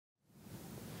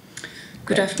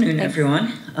Good afternoon,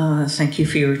 everyone. Thank you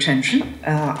for your attention.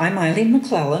 I'm Eileen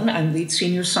McLellan. I'm Lead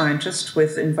Senior Scientist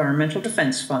with Environmental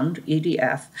Defense Fund,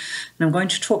 EDF, and I'm going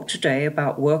to talk today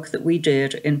about work that we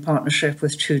did in partnership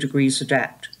with 2 Degrees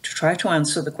Adapt to try to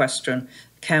answer the question,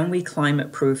 can we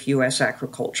climate-proof US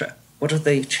agriculture? What are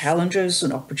the challenges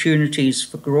and opportunities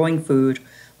for growing food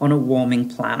on a warming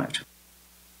planet?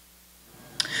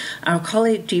 Our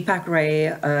colleague Deepak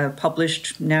Ray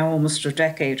published now almost a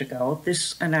decade ago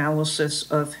this analysis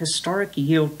of historic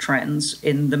yield trends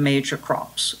in the major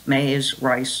crops, maize,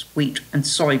 rice, wheat, and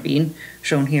soybean,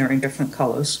 shown here in different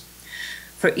colors.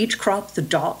 For each crop, the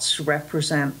dots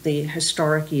represent the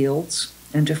historic yields,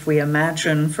 and if we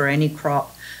imagine for any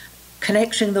crop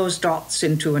connecting those dots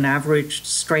into an averaged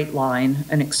straight line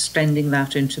and extending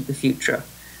that into the future,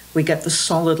 we get the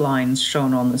solid lines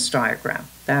shown on this diagram.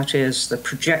 That is the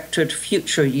projected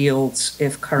future yields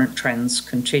if current trends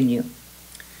continue.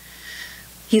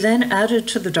 He then added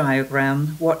to the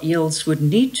diagram what yields would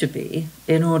need to be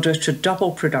in order to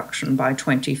double production by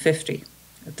 2050.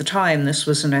 At the time, this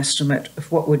was an estimate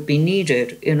of what would be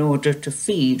needed in order to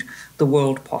feed the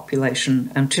world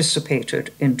population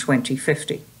anticipated in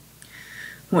 2050.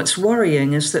 What's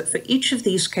worrying is that for each of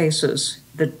these cases,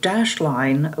 the dashed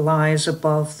line lies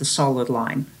above the solid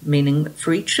line, meaning that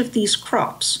for each of these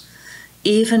crops,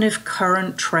 even if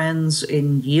current trends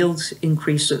in yield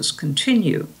increases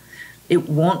continue, it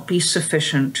won't be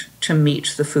sufficient to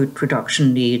meet the food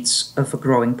production needs of a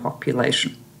growing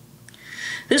population.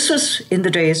 This was in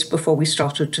the days before we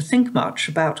started to think much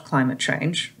about climate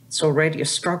change. It's already a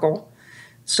struggle.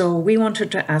 So we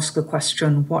wanted to ask the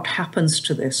question, what happens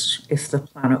to this if the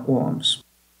planet warms?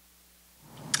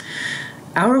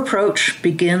 Our approach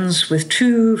begins with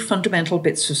 2 fundamental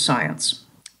bits of science.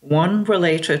 One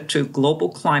related to global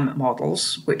climate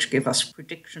models, which give us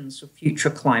predictions of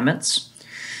future climates.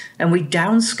 And we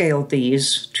downscaled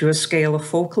these to a scale of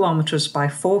 4 kilometers by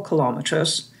 4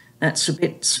 kilometers. That's a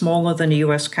bit smaller than a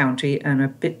US county and a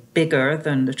bit bigger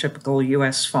than the typical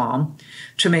US farm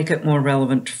to make it more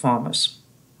relevant to farmers.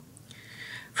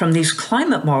 From these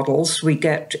climate models, we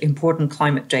get important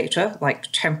climate data like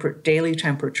daily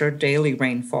temperature, daily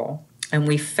rainfall, and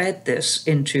we fed this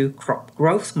into crop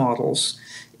growth models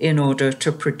in order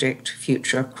to predict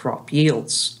future crop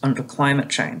yields under climate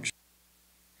change.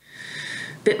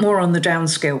 A bit more on the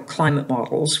downscale climate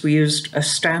models. We used a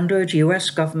standard US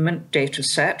government data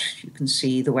set. You can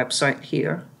see the website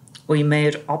here. We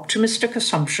made optimistic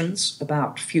assumptions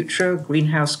about future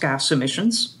greenhouse gas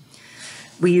emissions.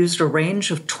 We used a range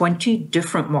of 20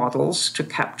 different models to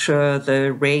capture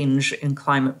the range in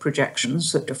climate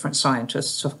projections that different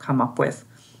scientists have come up with.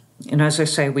 And as I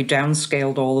say, we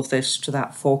downscaled all of this to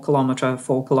that 4 kilometer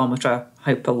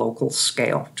hyperlocal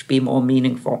scale to be more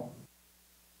meaningful.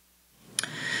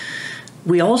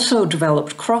 We also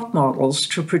developed crop models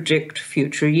to predict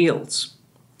future yields.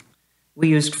 We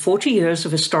used 40 years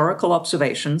of historical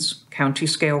observations, county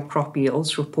scale crop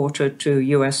yields reported to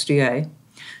USDA,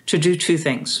 to do 2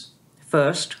 things.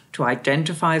 First, to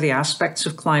identify the aspects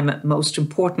of climate most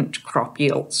important to crop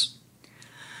yields.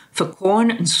 For corn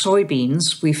and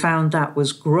soybeans, we found that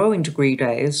was growing degree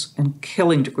days and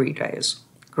killing degree days.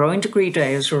 Growing degree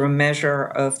days are a measure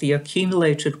of the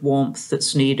accumulated warmth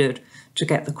that's needed to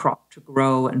get the crop to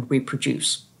grow and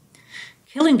reproduce.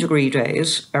 Killing degree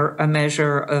days are a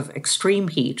measure of extreme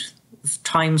heat,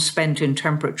 time spent in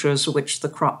temperatures at which the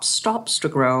crop stops to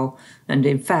grow and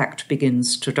in fact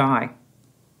begins to die.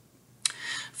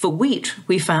 For wheat,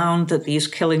 we found that these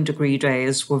killing degree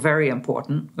days were very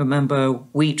important. Remember,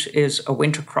 wheat is a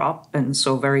winter crop and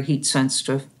so very heat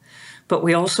sensitive. But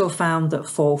we also found that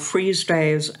fall freeze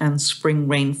days and spring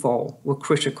rainfall were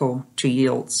critical to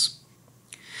yields.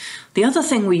 The other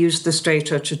thing we used this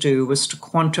data to do was to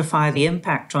quantify the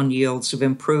impact on yields of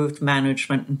improved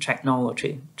management and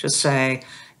technology, to say,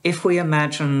 if we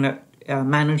imagine that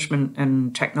management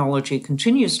and technology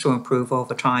continues to improve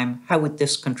over time, how would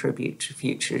this contribute to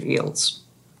future yields?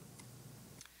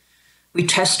 We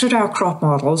tested our crop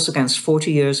models against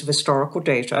 40 years of historical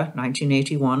data,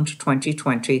 1981 to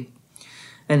 2020,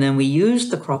 and then we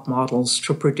used the crop models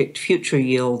to predict future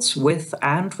yields with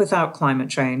and without climate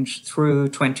change through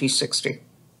 2060.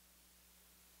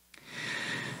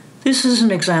 This is an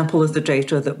example of the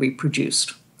data that we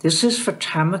produced. This is for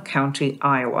Tama County,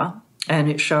 Iowa, and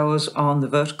it shows on the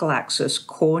vertical axis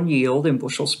corn yield in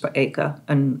bushels per acre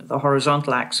and the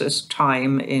horizontal axis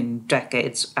time in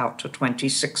decades out to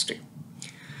 2060.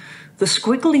 The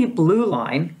squiggly blue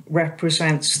line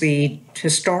represents the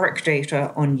historic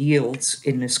data on yields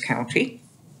in this county.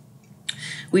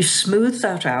 We've smoothed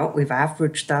that out, we've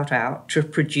averaged that out to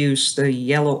produce the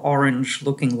yellow-orange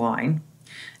looking line.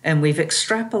 And we've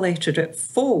extrapolated it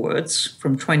forwards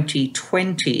from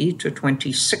 2020 to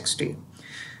 2060.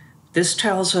 This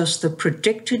tells us the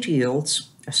predicted yields,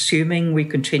 assuming we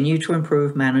continue to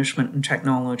improve management and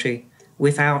technology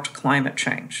without climate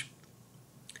change.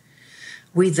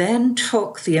 We then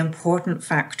took the important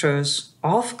factors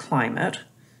of climate.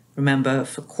 Remember,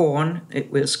 for corn,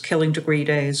 it was killing degree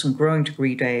days and growing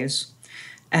degree days.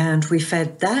 And we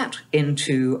fed that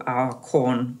into our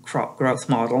corn crop growth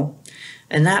model,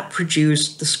 and that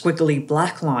produced the squiggly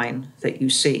black line that you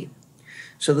see.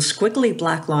 So the squiggly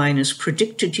black line is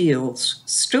predicted yields,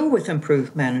 still with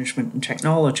improved management and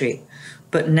technology,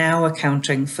 but now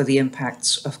accounting for the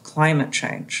impacts of climate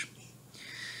change.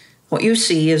 What you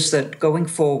see is that going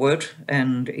forward,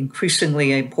 and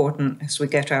increasingly important as we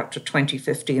get out to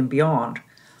 2050 and beyond,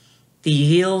 the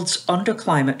yields under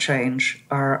climate change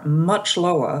are much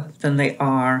lower than they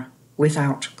are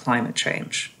without climate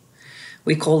change.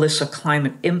 We call this a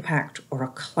climate impact or a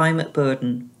climate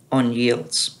burden on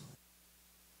yields.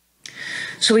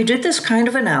 So we did this kind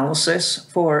of analysis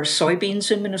for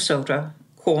soybeans in Minnesota,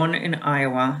 corn in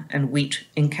Iowa, and wheat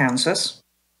in Kansas.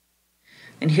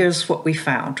 And here's what we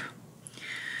found.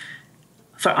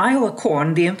 For Iowa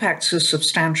corn, the impacts are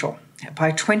substantial.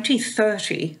 By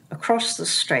 2030, across the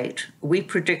state, we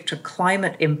predict a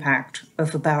climate impact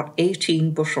of about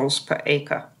 18 bushels per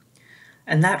acre.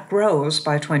 And that grows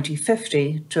by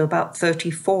 2050 to about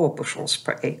 34 bushels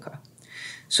per acre.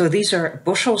 So these are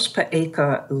bushels per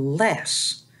acre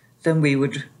less than we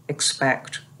would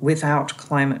expect without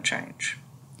climate change.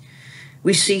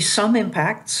 We see some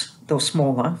impacts, though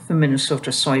smaller, for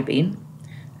Minnesota soybean,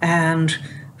 and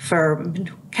for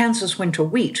Kansas winter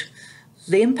wheat,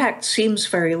 the impact seems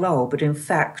very low, but in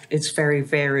fact, it's very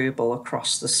variable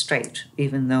across the state,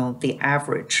 even though the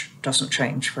average doesn't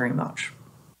change very much.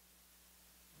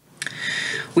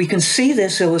 We can see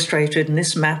this illustrated in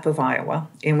this map of Iowa,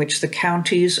 in which the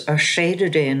counties are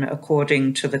shaded in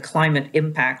according to the climate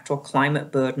impact or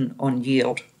climate burden on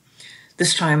yield,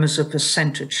 this time as a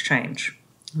percentage change.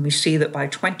 And we see that by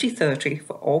 2030,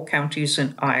 for all counties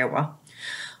in Iowa,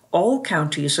 all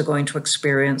counties are going to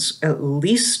experience at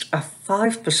least a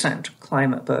 5%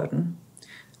 climate burden,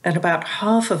 and about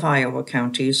half of Iowa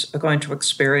counties are going to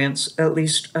experience at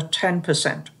least a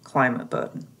 10% climate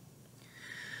burden.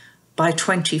 By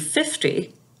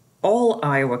 2050, all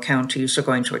Iowa counties are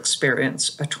going to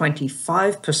experience a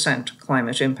 25%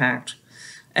 climate impact,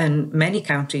 and many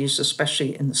counties,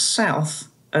 especially in the South,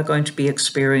 are going to be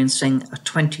experiencing a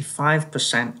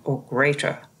 25% or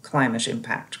greater climate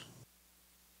impact.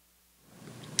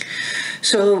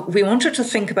 So we wanted to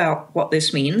think about what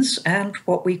this means and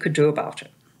what we could do about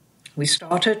it. We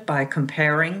started by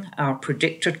comparing our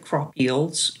predicted crop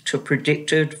yields to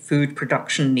predicted food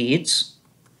production needs.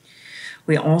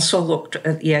 We also looked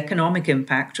at the economic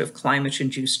impact of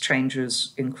climate-induced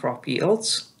changes in crop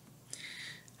yields.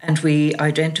 And we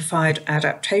identified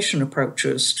adaptation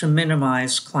approaches to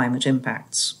minimize climate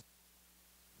impacts.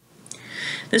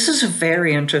 This is a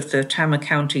variant of the Tama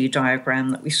County diagram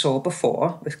that we saw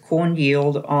before, with corn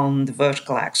yield on the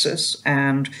vertical axis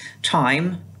and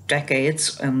time,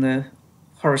 decades, on the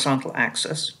horizontal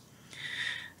axis.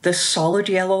 The solid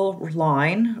yellow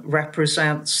line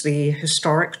represents the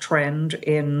historic trend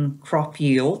in crop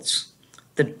yields.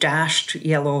 The dashed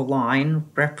yellow line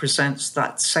represents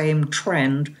that same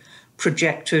trend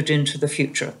projected into the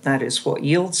future. That is what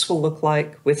yields will look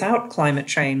like without climate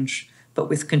change, but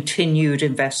with continued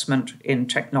investment in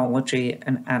technology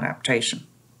and adaptation.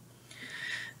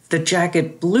 The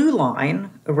jagged blue line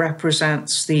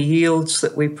represents the yields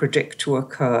that we predict to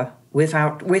occur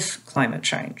with climate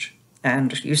change.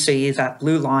 And you see that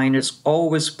blue line is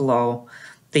always below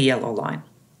the yellow line.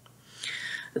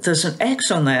 There's an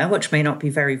X on there, which may not be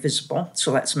very visible,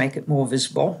 so let's make it more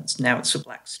visible. Now it's a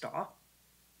black star.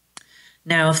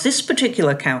 Now, if this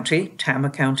particular county, Tama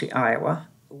County, Iowa,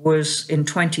 was in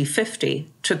 2050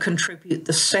 to contribute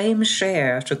the same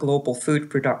share to global food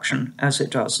production as it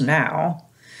does now,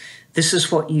 this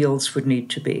is what yields would need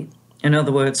to be. In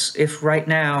other words, if right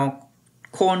now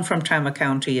corn from Tama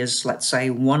County is, let's say,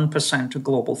 1% of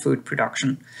global food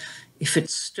production, if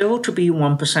it's still to be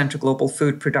 1% of global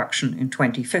food production in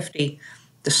 2050,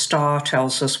 the star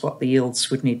tells us what the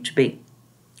yields would need to be.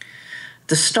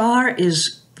 The star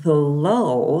is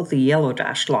below the yellow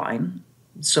dashed line,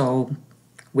 so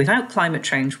without climate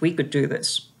change, we could do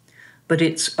this, but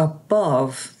it's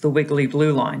above the wiggly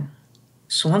blue line.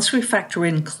 So once we factor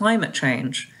in climate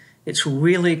change, it's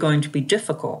really going to be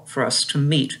difficult for us to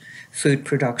meet food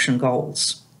production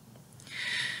goals.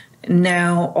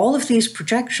 Now, all of these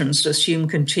projections assume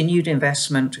continued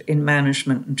investment in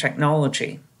management and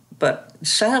technology, but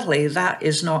sadly, that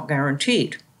is not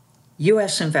guaranteed.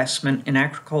 US investment in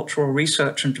agricultural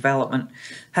research and development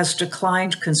has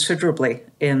declined considerably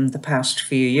in the past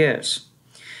few years.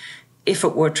 If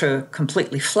it were to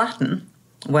completely flatten,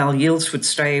 well, yields would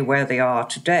stay where they are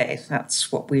today.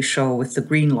 That's what we show with the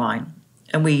green line.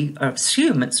 And we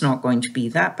assume it's not going to be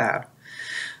that bad.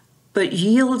 But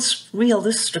yields,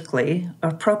 realistically,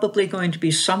 are probably going to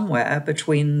be somewhere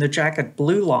between the jagged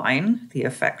blue line, the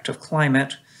effect of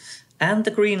climate, and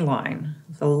the green line,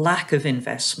 the lack of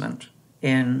investment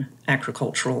in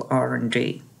agricultural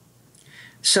R&D.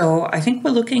 So I think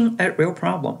we're looking at real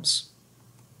problems.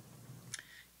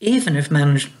 Even if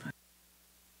management,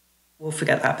 we'll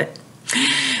forget that bit.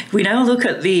 We now look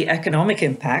at the economic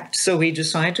impact. So we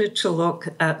decided to look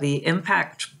at the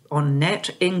impact on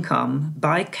net income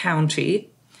by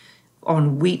county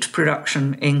on wheat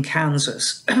production in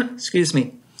Kansas. Excuse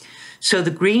me. So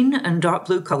the green and dark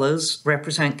blue colors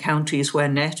represent counties where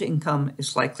net income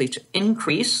is likely to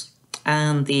increase,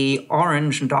 and the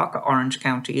orange and darker orange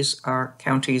counties are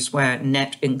counties where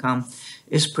net income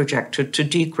is projected to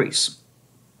decrease.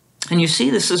 And you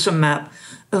see this is a map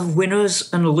of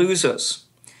winners and losers.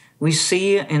 We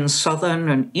see in southern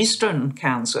and eastern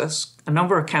Kansas a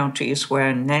number of counties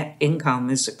where net income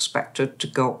is expected to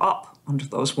go up under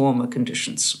those warmer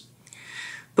conditions.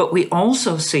 But we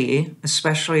also see,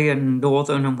 especially in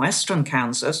northern and western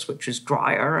Kansas, which is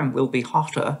drier and will be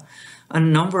hotter, a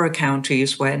number of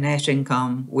counties where net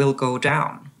income will go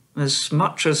down, as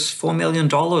much as $4 million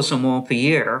or more per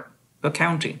year per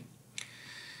county.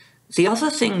 The other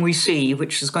thing we see,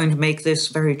 which is going to make this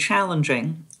very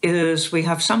challenging, is we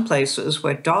have some places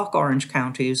where dark orange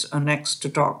counties are next to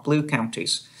dark blue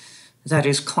counties. That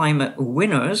is, climate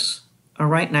winners are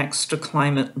right next to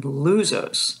climate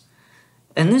losers.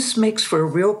 And this makes for a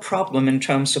real problem in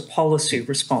terms of policy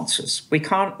responses. We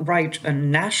can't write a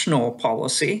national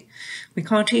policy. We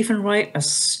can't even write a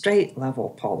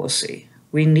state-level policy.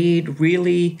 We need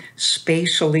really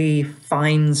spatially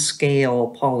fine-scale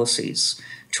policies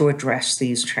to address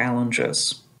these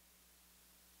challenges.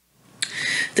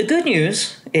 The good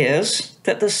news is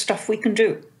that there's stuff we can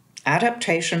do.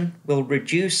 Adaptation will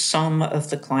reduce some of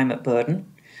the climate burden,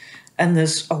 and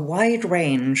there's a wide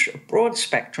range, a broad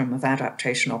spectrum of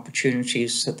adaptation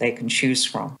opportunities that they can choose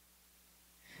from.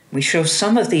 We show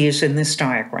some of these in this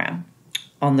diagram.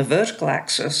 On the vertical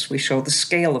axis, we show the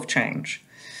scale of change,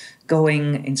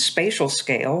 going in spatial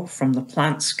scale from the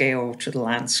plant scale to the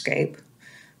landscape.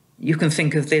 You can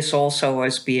think of this also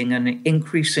as being an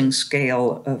increasing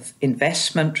scale of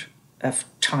investment, of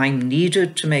time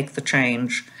needed to make the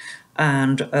change,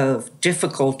 and of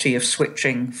difficulty of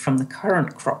switching from the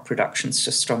current crop production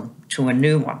system to a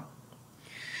new one.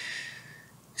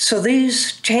 So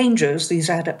these changes, these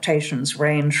adaptations,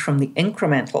 range from the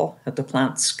incremental at the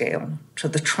plant scale to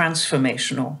the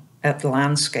transformational at the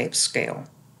landscape scale.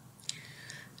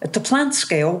 At the plant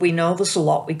scale, we know there's a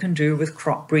lot we can do with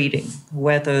crop breeding,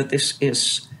 whether this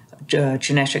is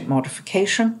genetic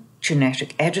modification,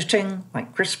 genetic editing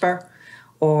like CRISPR,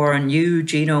 or new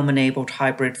genome-enabled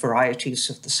hybrid varieties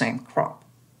of the same crop.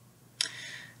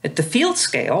 At the field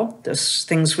scale, there's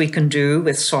things we can do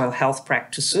with soil health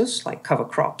practices like cover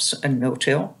crops and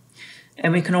no-till,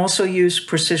 and we can also use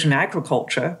precision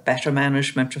agriculture, better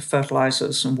management of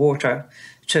fertilizers and water,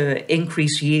 to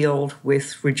increase yield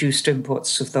with reduced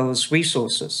inputs of those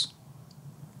resources.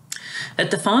 At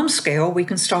the farm scale, we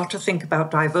can start to think about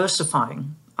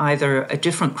diversifying, either a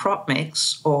different crop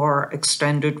mix or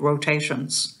extended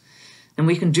rotations. And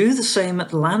we can do the same at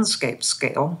the landscape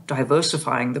scale,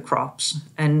 diversifying the crops,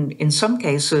 and in some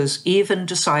cases, even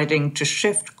deciding to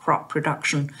shift crop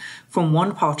production from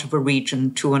one part of a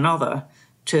region to another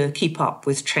to keep up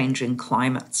with changing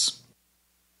climates.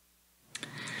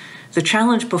 The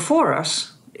challenge before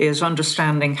us is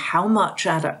understanding how much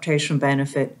adaptation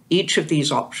benefit each of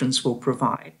these options will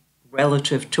provide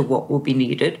relative to what will be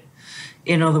needed.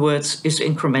 In other words, is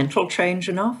incremental change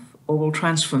enough, or will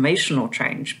transformational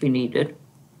change be needed?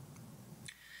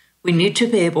 We need to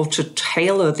be able to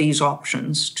tailor these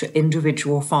options to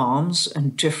individual farms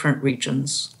and different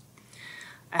regions.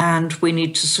 And we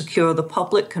need to secure the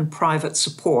public and private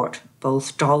support,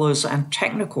 both dollars and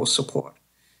technical support,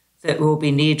 that will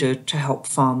be needed to help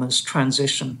farmers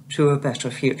transition to a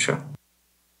better future.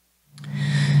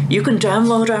 You can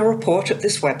download our report at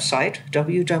this website,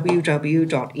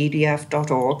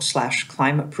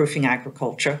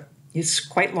 www.edf.org/climateproofingagriculture. It's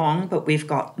quite long, but we've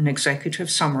got an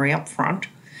executive summary up front.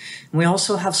 We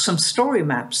also have some story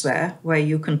maps there where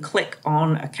you can click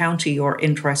on a county you're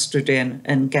interested in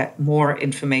and get more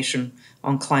information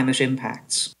on climate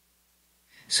impacts.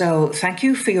 So thank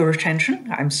you for your attention.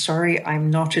 I'm sorry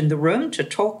I'm not in the room to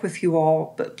talk with you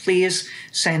all, but please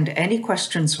send any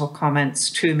questions or comments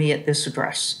to me at this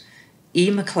address,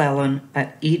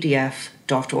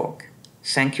 emclellan@edf.org.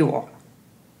 Thank you all.